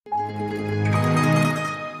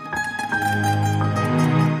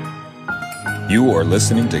You are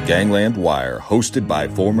listening to Gangland Wire, hosted by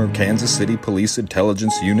former Kansas City Police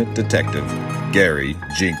Intelligence Unit Detective Gary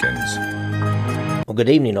Jenkins. Well, good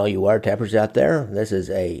evening, all you wiretappers out there. This is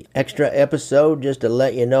a extra episode just to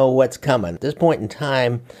let you know what's coming. At this point in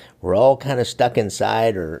time, we're all kind of stuck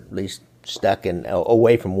inside, or at least stuck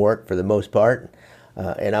away from work for the most part.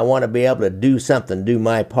 And I want to be able to do something, do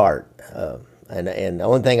my part. And the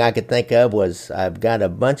only thing I could think of was I've got a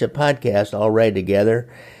bunch of podcasts all ready together,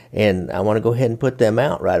 and I want to go ahead and put them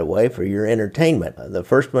out right away for your entertainment. The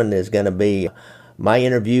first one is going to be my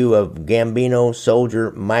interview of Gambino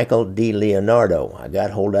soldier Michael DiLeonardo. I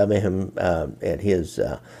got hold of him at his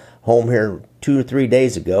home here 2 or 3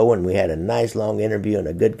 days ago, and we had a nice long interview and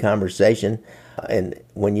a good conversation. And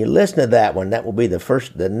when you listen to that one, that will be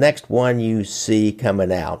the next one you see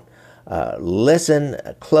coming out. Listen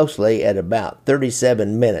closely at about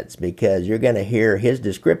 37 minutes, because you're going to hear his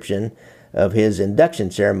description of his induction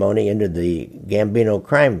ceremony into the Gambino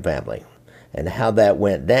crime family and how that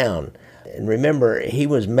went down. And remember, he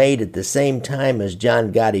was made at the same time as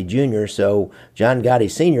John Gotti Jr., so John Gotti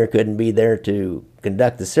Sr. couldn't be there to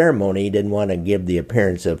conduct the ceremony. He didn't want to give the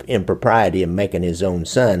appearance of impropriety of making his own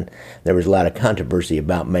son. There was a lot of controversy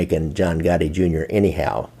about making John Gotti Jr.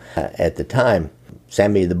 anyhow at the time.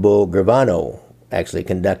 Sammy the Bull Gravano actually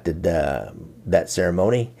conducted that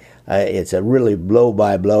ceremony. It's a really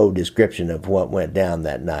blow-by-blow description of what went down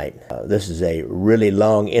that night. This is a really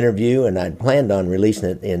long interview, and I'd planned on releasing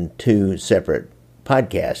it in 2 separate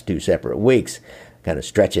podcasts, 2 separate weeks, kind of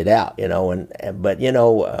stretch it out, But,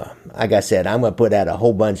 like I said, I'm going to put out a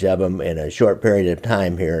whole bunch of them in a short period of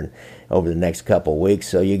time here over the next couple of weeks,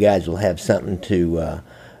 so you guys will have something to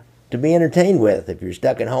be entertained with if you're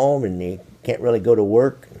stuck at home and you can't really go to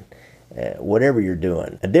work. Whatever you're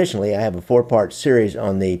doing. Additionally, I have a 4-part series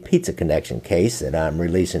on the Pizza Connection case that I'm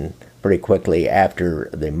releasing pretty quickly after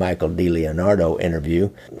the Michael DiLeonardo interview.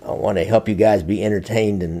 I want to help you guys be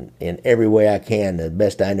entertained in every way I can, the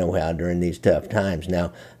best I know how during these tough times.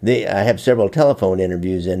 Now, I have several telephone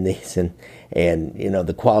interviews in these, and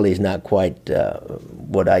the quality is not quite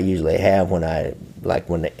what I usually have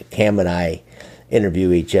when Cam and I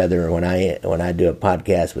interview each other. When I do a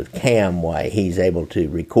podcast with Cam, why he's able to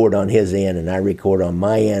record on his end and I record on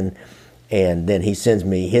my end, and then he sends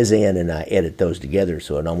me his end and I edit those together,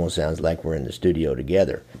 so it almost sounds like we're in the studio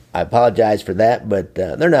together. I apologize for that, but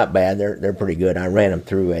they're not bad. They're pretty good. I ran them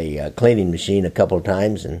through a cleaning machine a couple of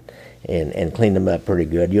times and cleaned them up pretty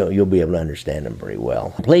good. You'll be able to understand them pretty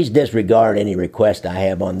well. Please disregard any request I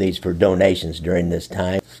have on these for donations during this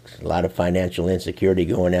time. A lot of financial insecurity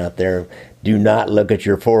going out there. Do not look at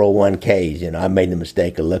your 401ks. I made the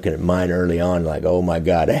mistake of looking at mine early on, like, oh my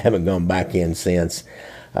God, I haven't gone back in since.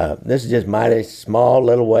 This is just my small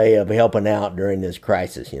little way of helping out during this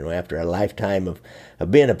crisis. After a lifetime of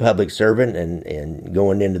being a public servant and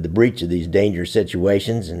going into the breach of these dangerous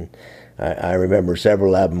situations, and I remember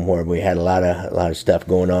several of them where we had a lot of stuff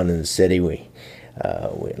going on in the city. We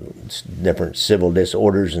different civil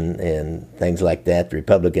disorders and things like that, the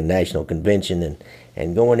Republican National Convention,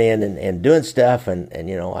 and going in and doing stuff, and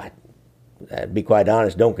I'd be quite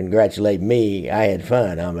honest, don't congratulate me. I had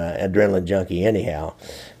fun. I'm an adrenaline junkie anyhow.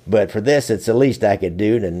 But for this, it's the least I could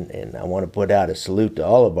do, and I want to put out a salute to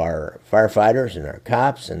all of our firefighters and our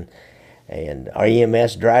cops and our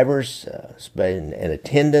EMS drivers and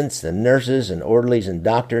attendants and nurses and orderlies and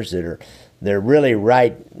doctors they're really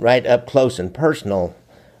right up close and personal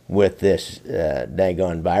with this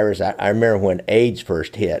daggone virus. I remember when AIDS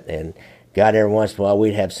first hit, and God, every once in a while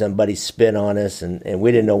we'd have somebody spit on us, and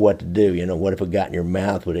we didn't know what to do. What if it got in your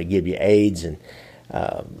mouth? Would it give you AIDS? And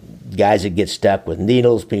guys would get stuck with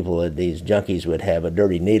needles. These junkies would have a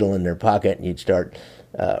dirty needle in their pocket, and you'd start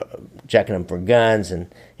checking them for guns, and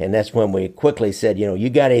that's when we quickly said, you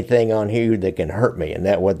got anything on here that can hurt me?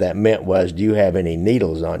 And what that meant was, do you have any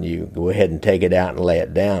needles on you? Go ahead and take it out and lay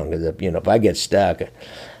it down, because if I get stuck,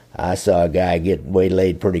 I saw a guy get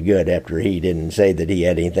waylaid pretty good after he didn't say that he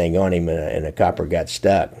had anything on him, and a copper got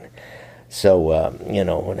stuck. So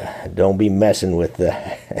don't be messing with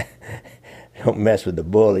the don't mess with the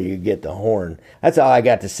bull, or you get the horn. That's all I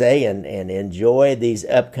got to say, and enjoy these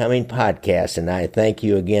upcoming podcasts, and I thank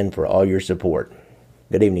you again for all your support.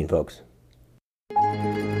 Good evening, folks.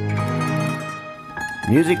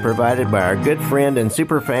 Music provided by our good friend and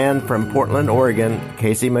superfan from Portland, Oregon,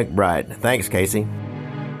 Casey McBride. Thanks, Casey.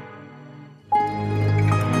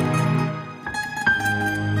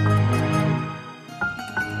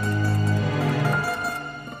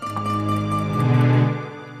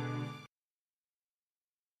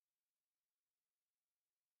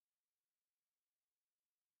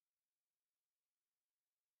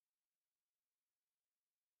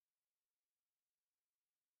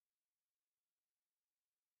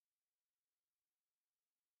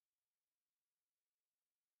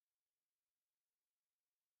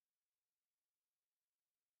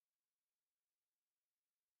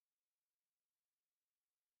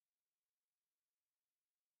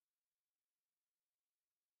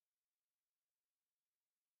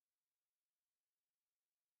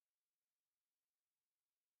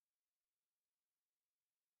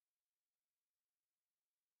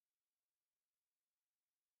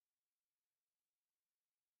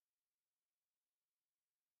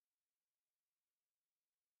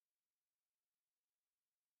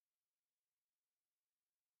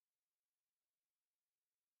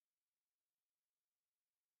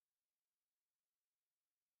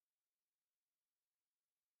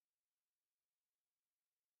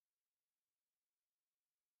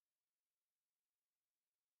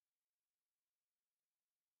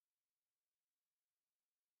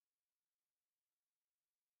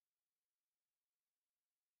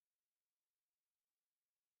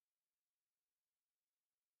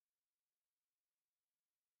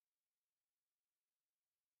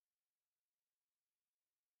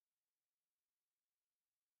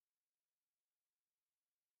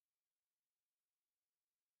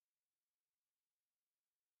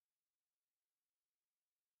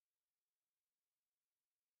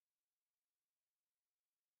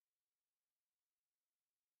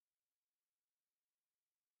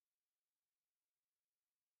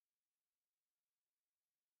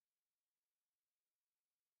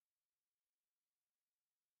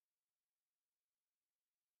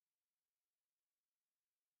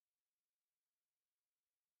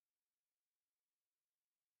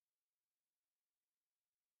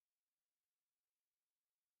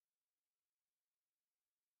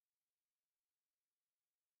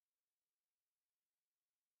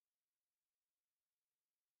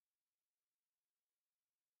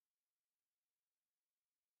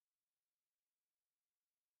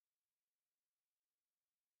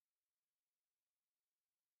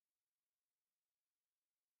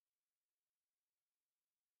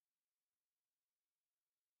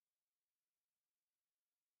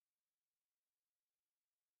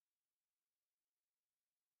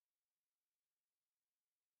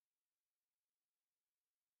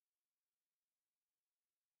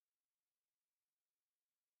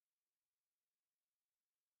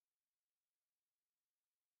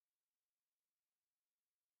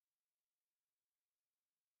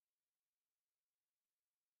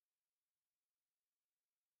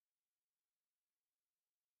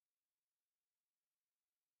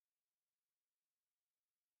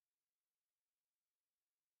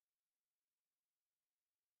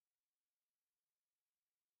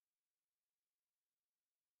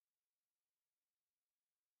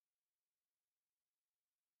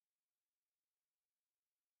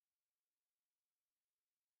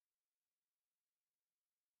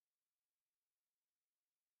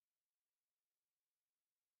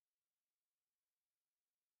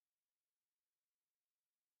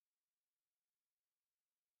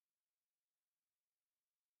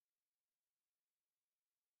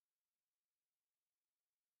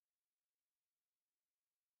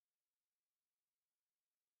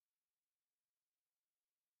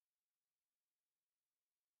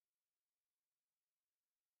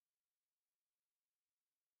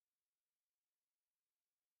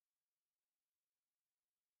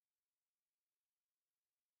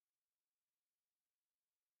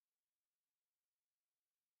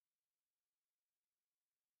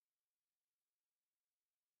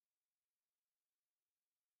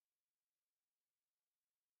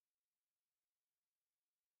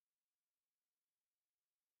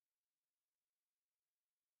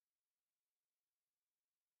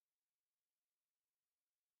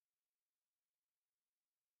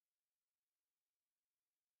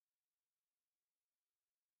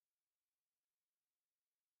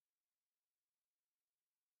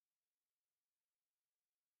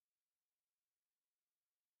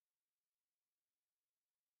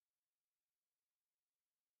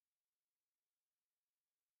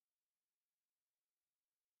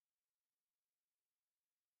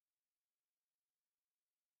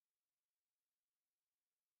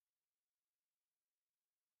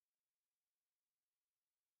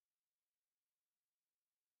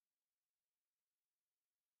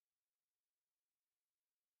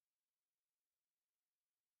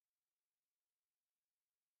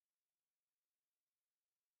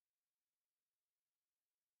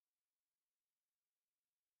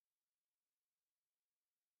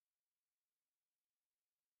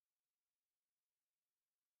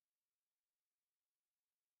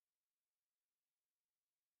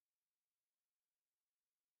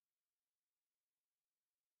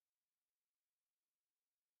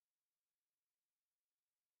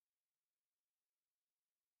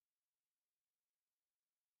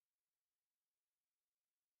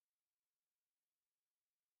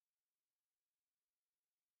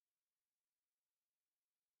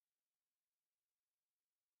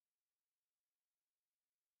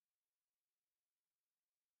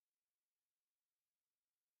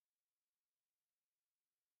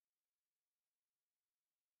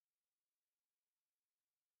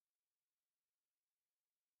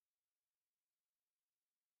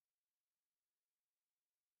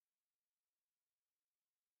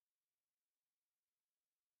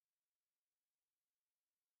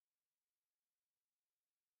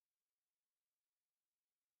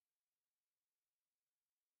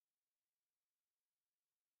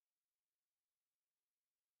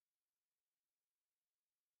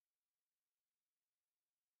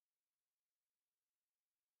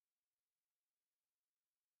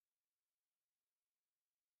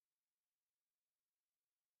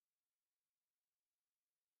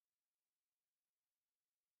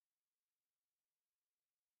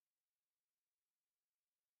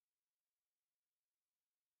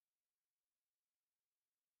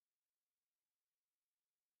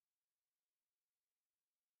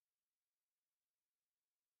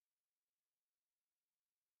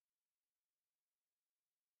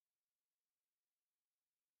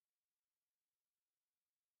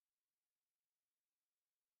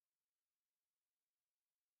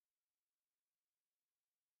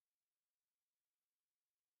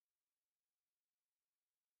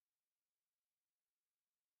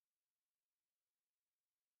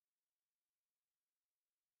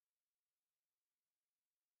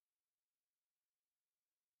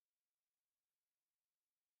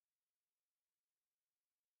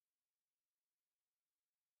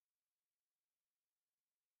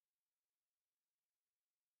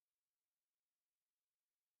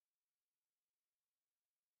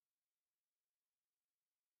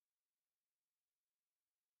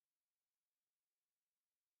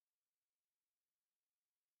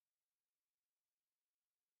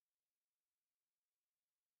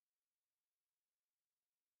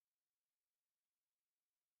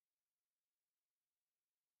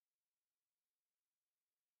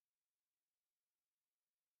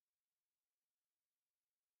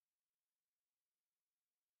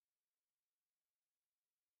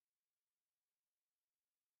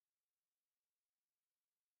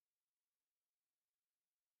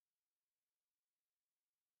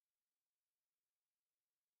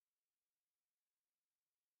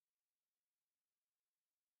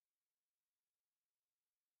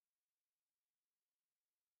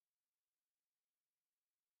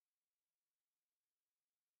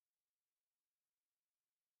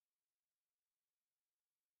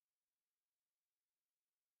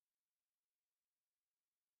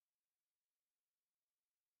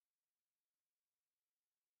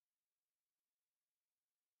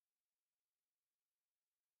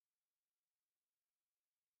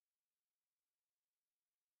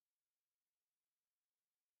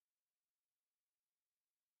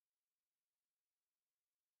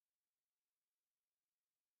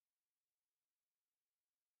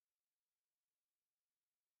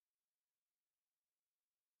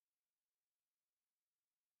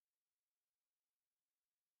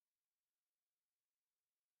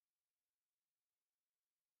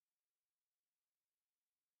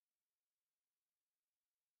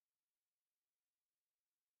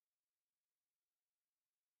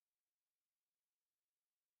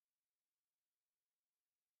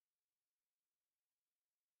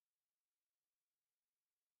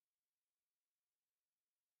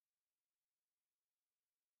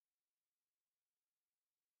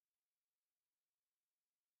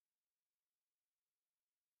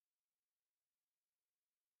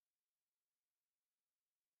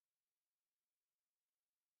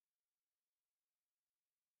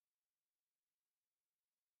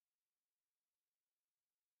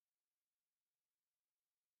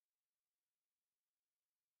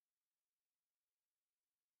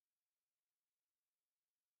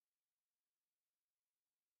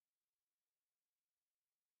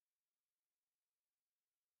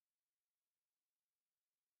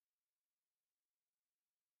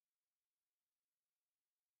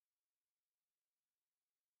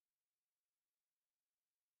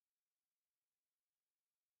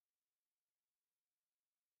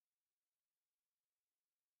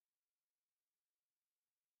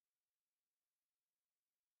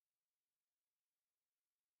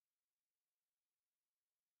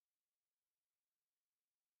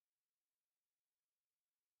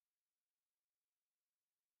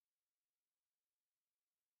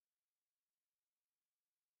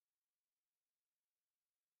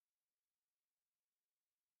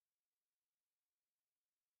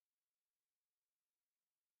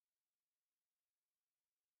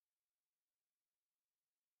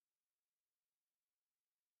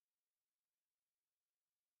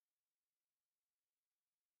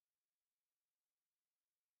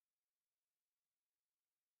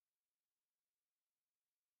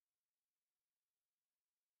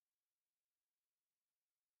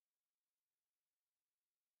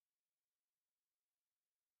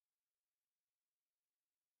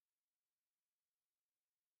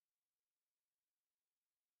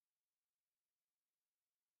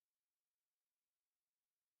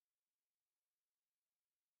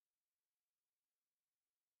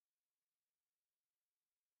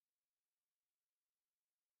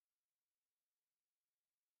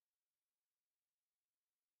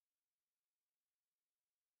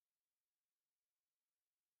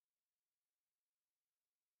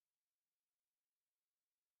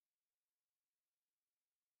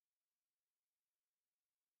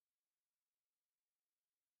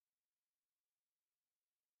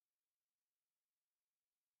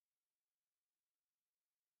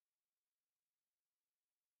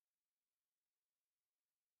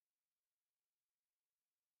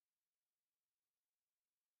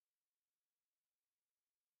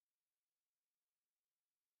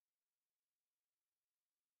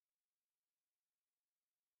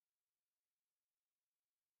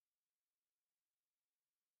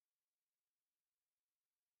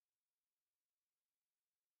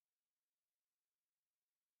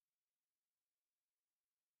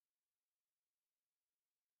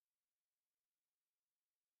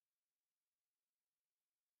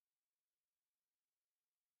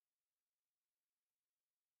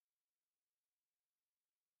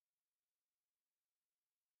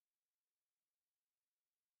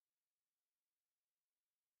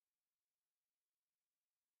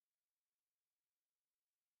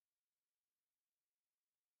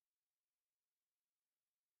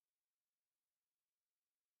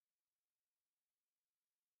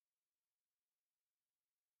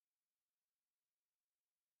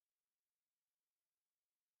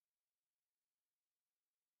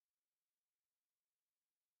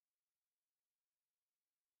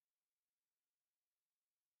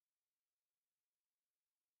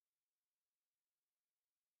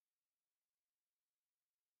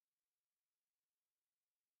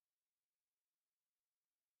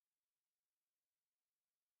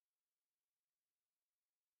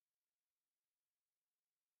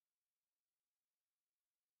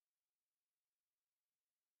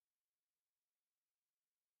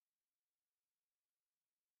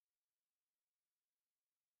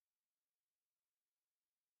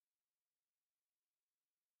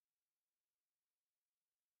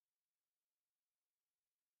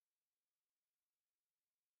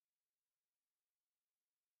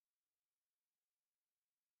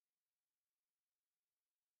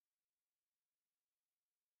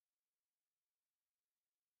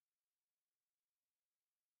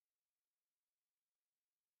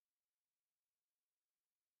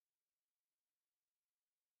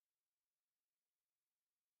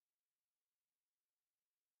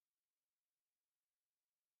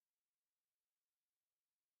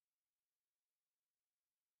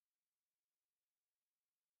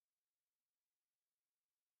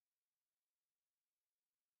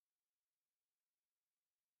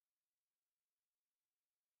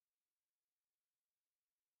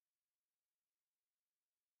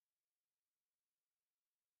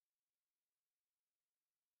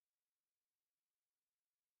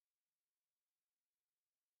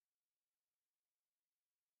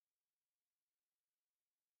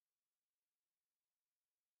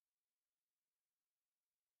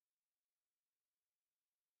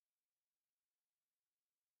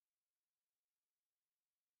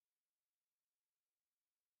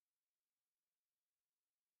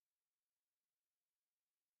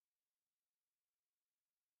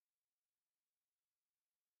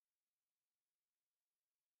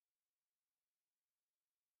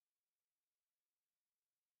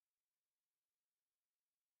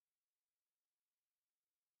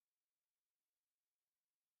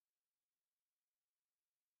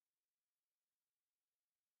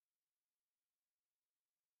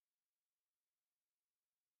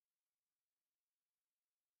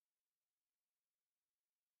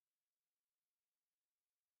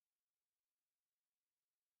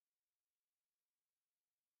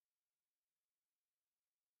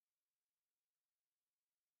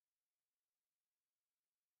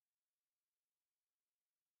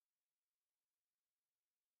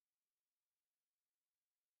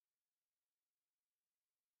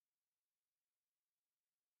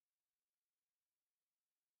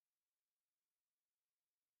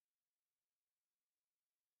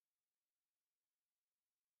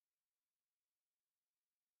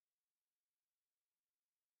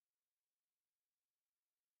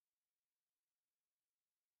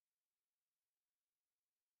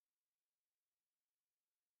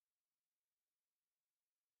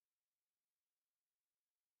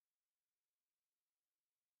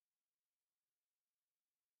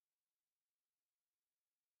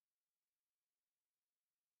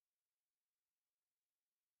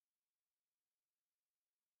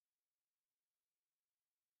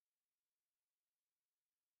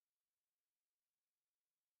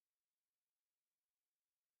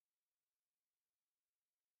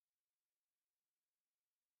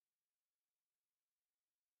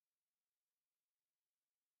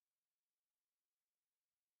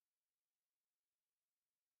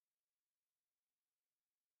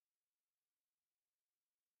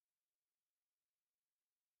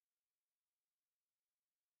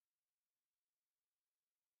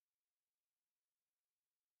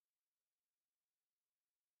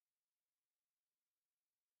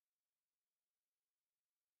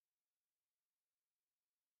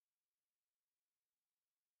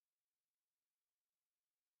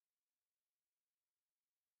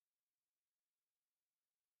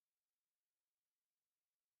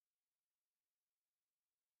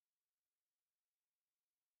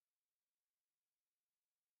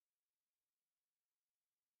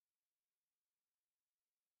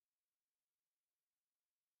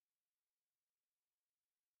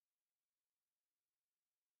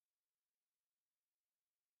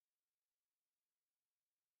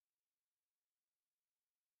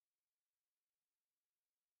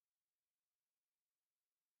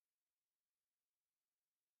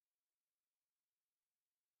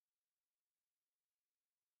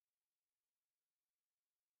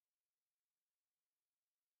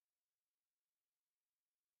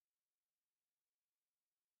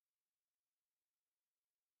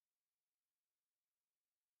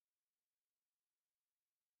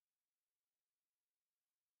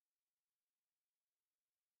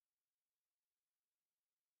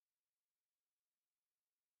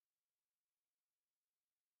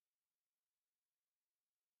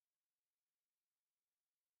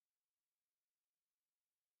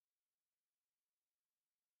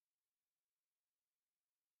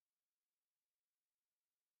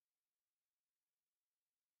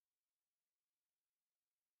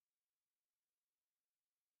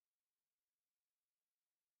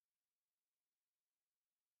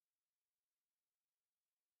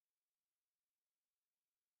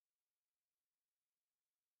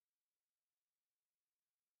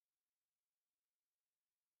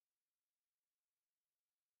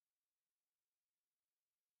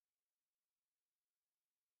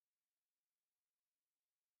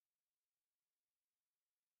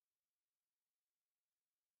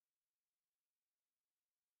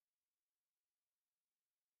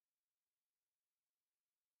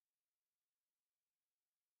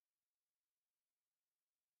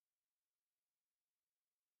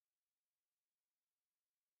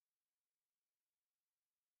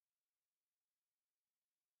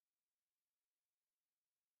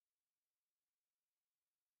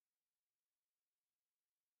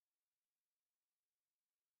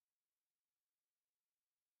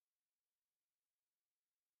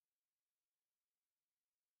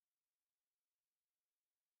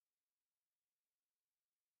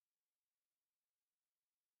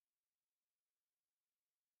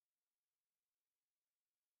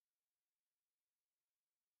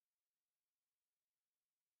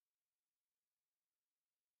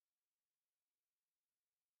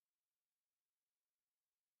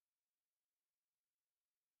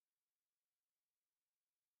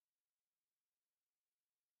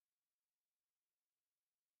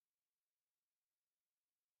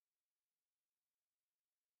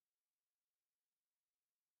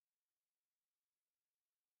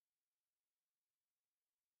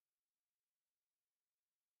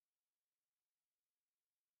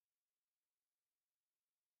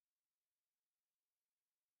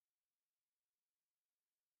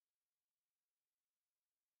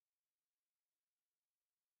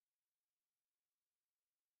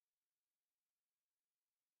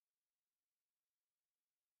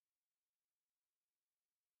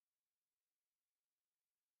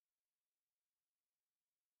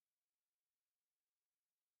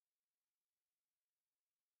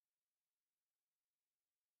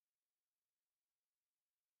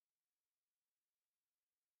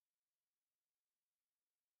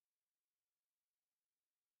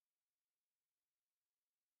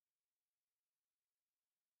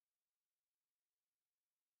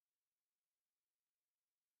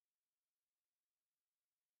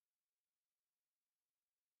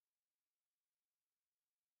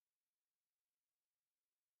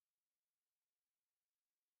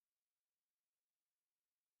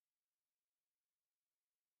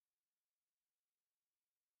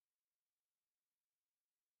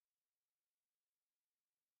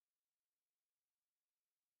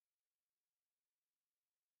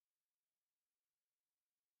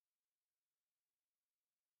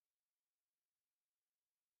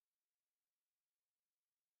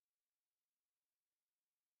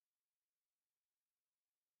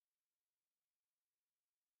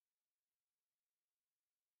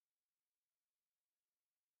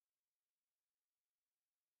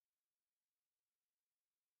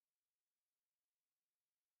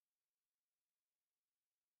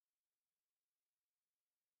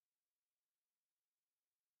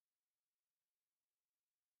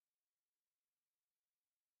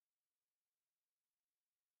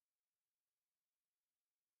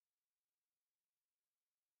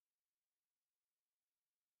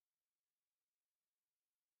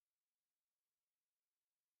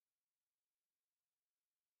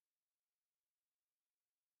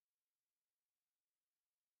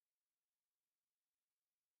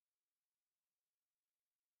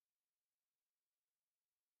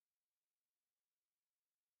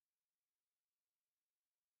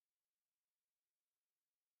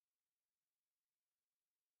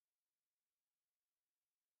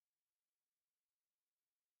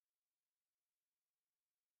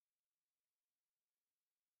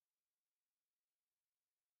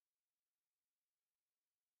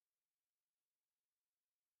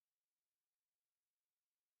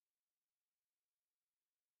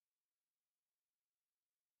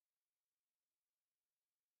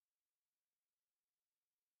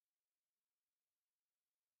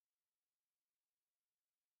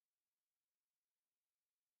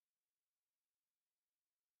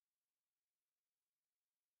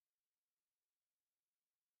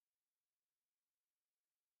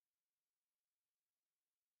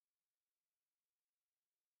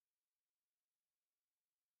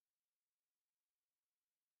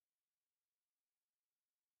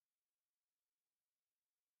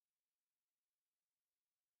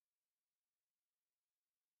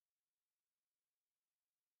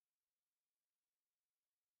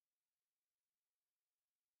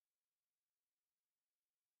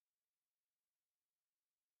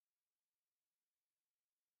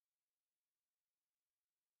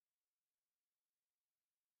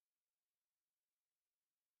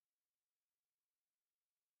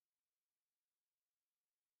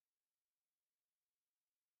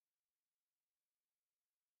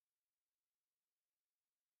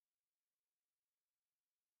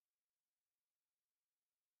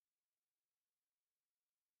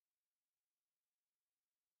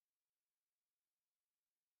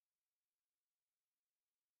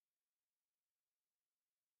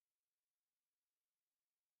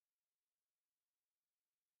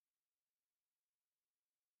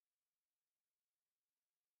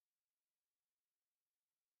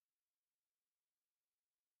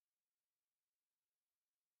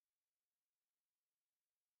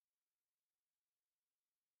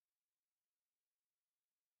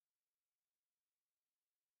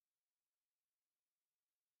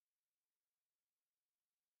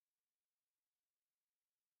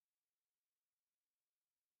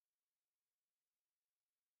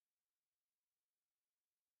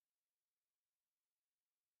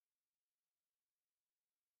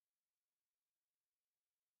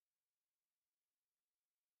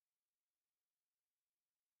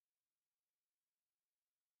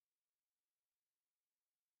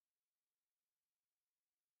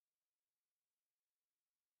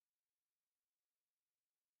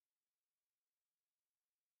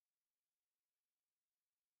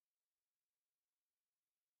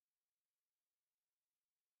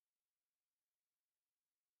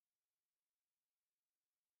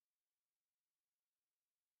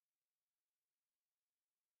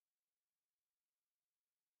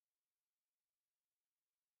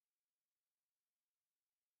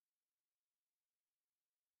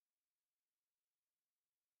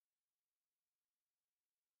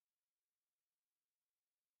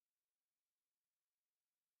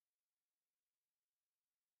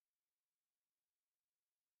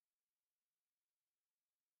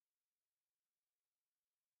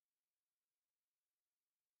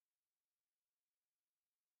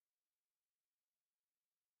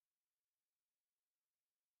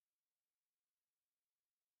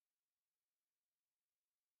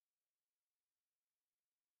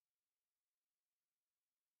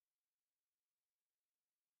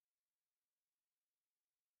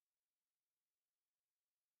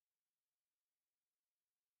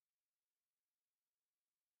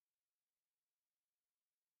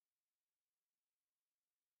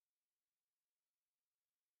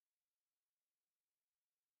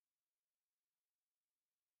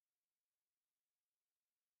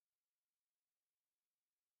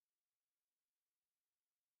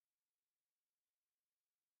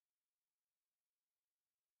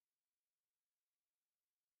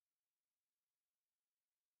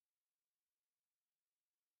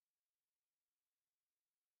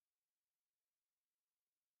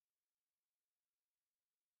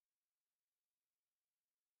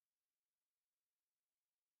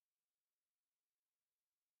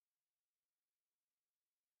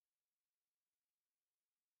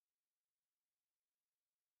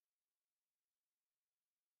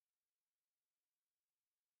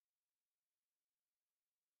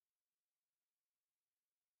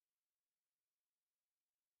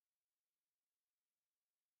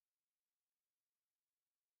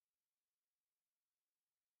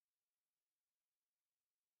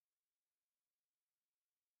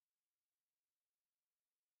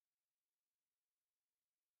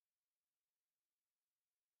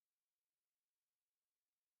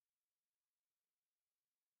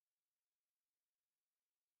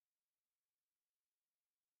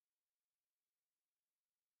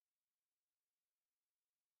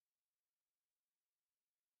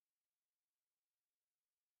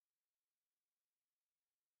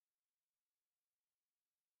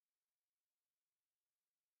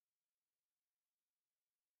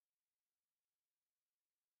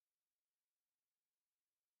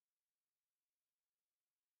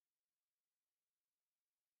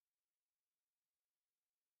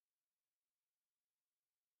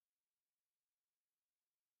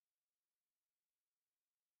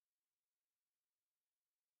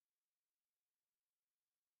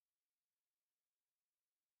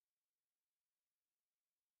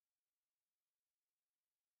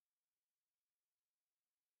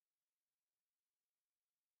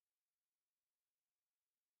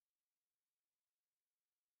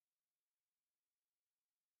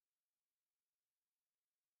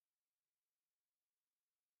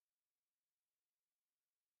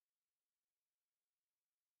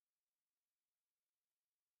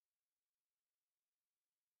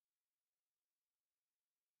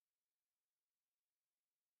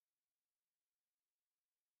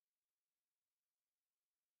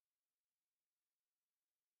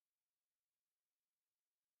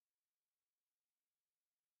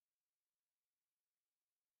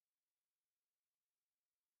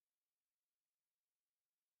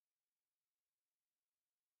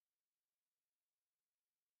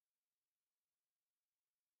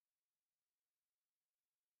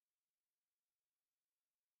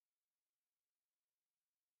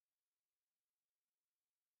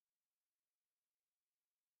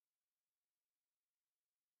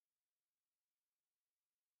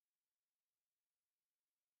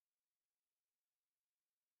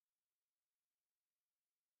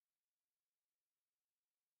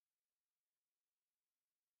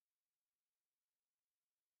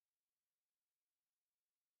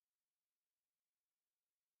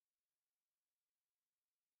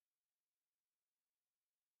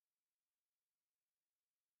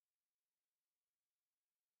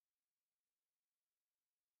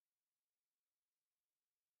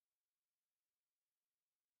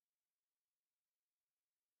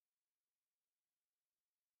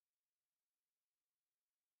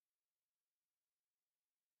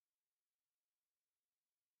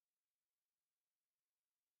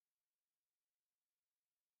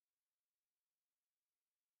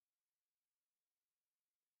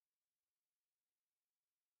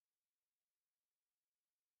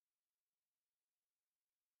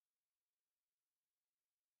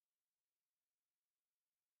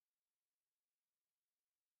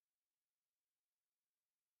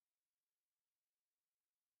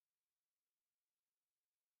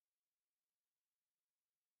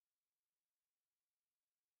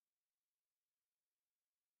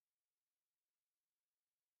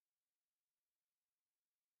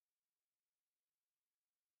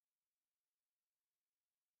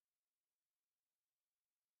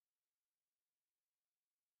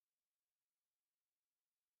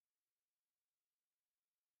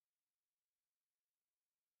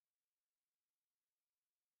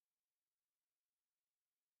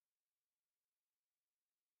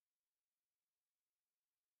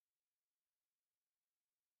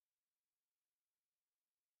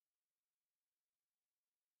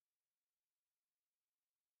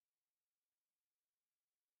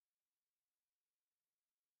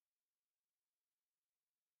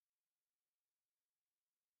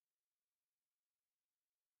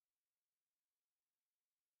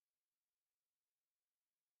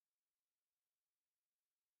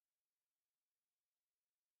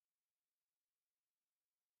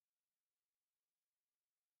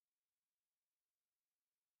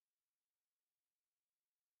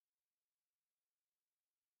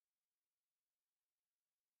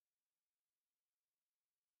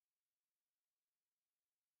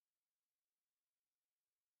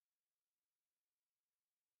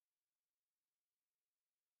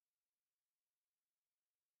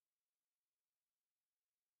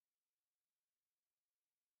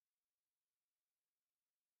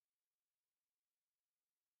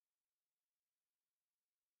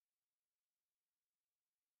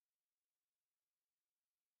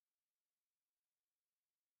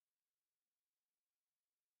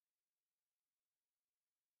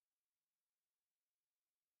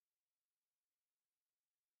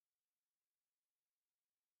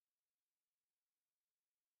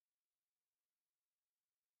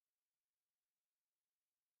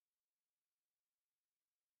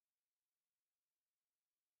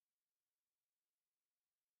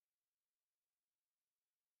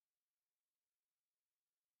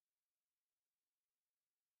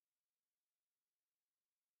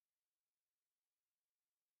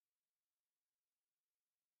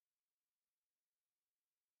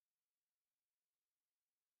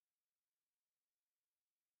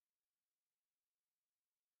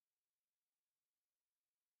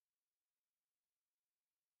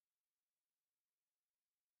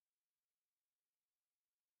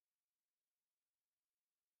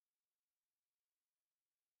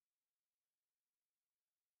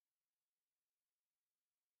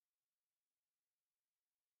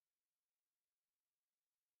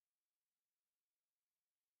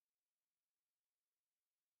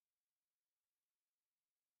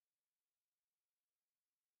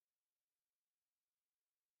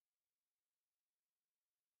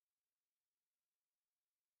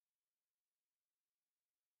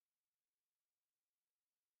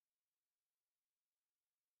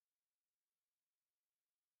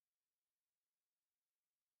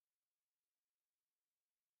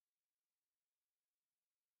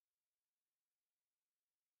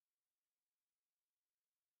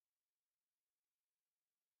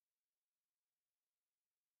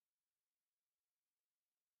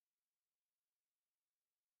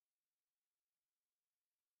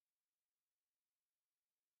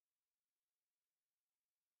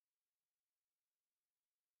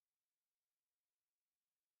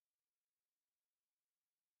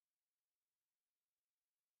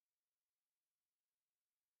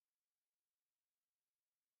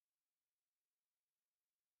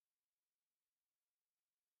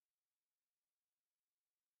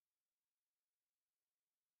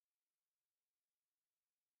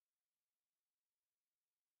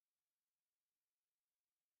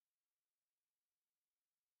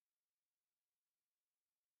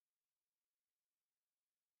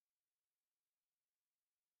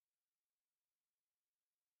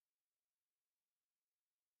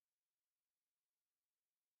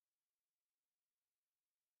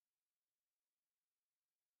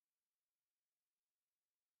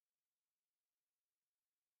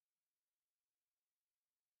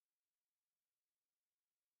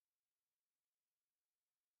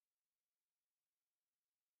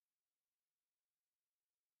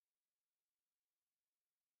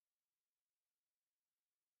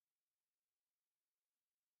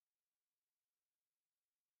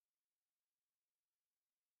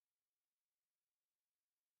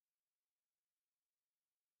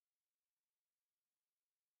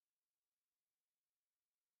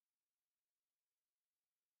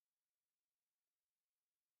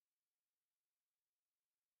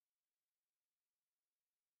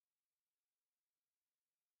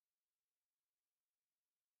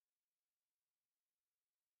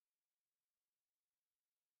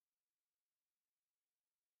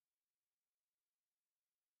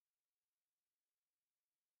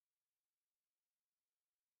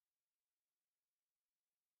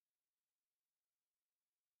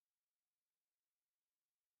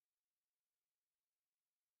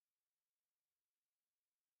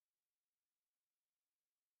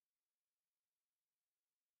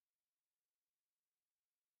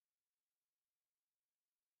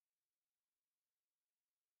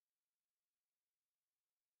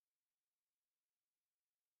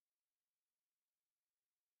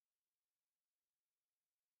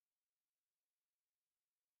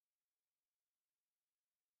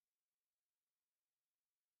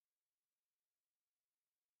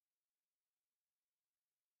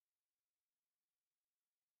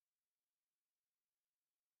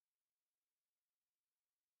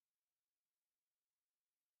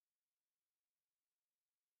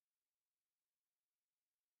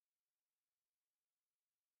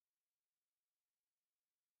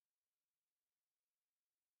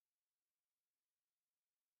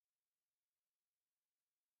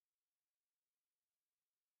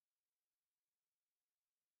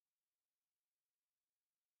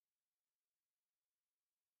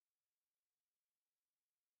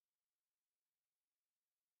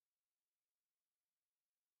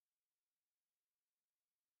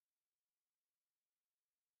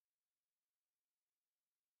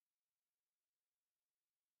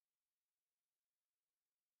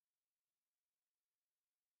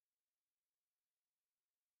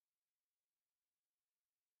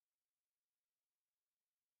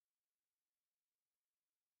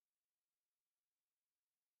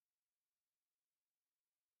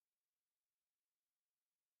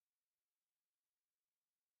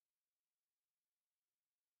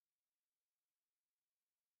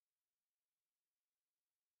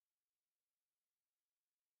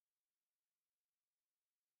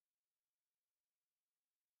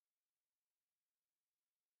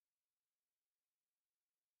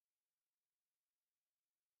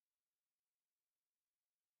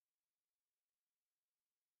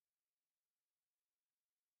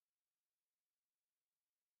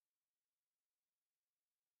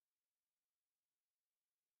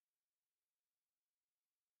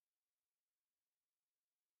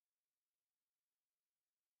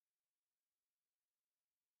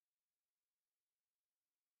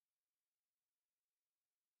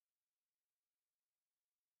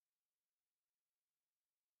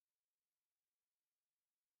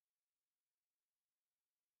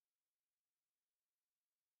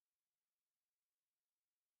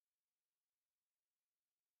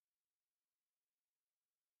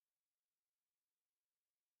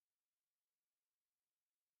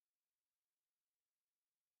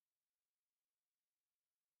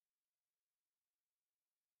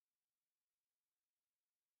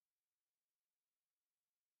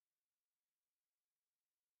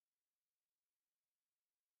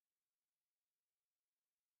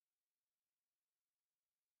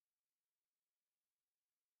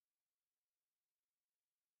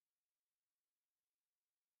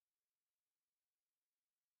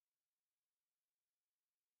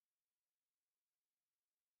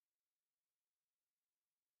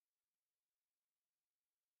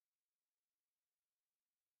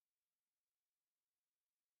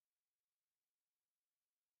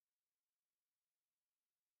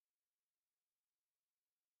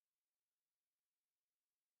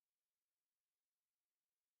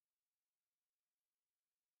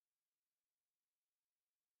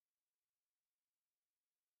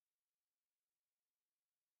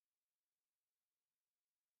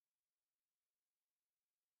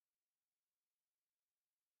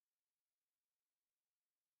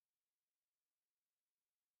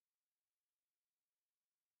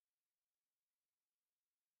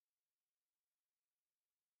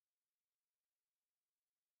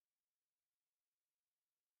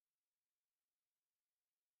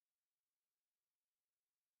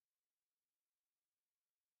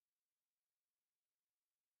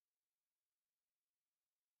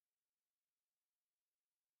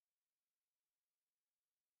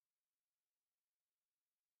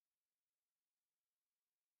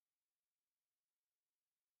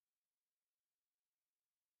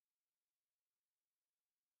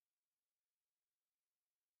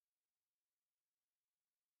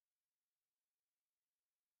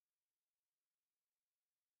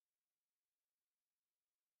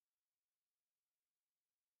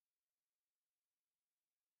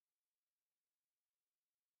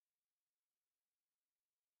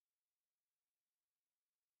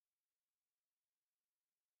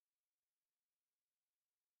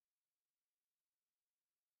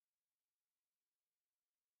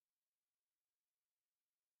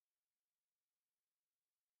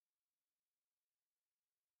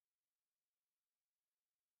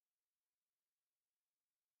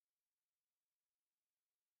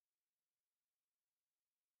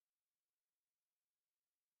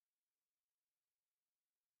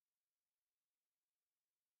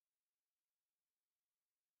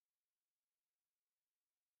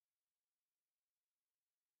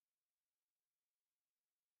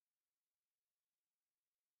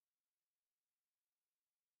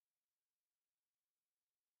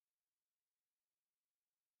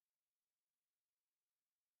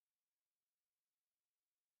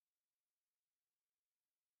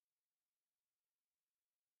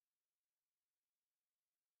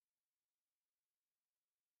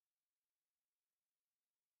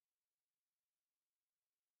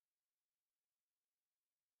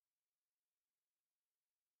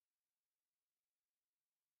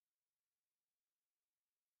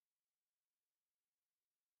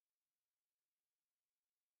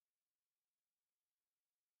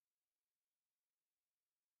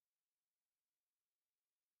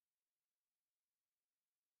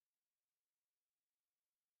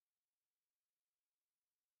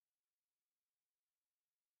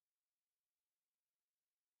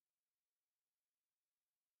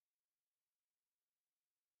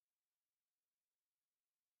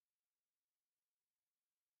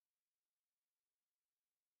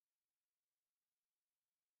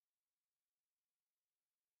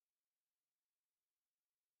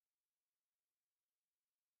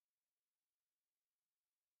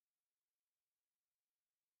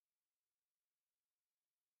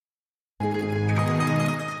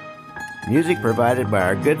 Music provided by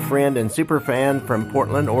our good friend and superfan from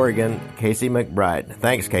Portland, Oregon, Casey McBride.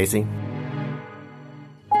 Thanks, Casey.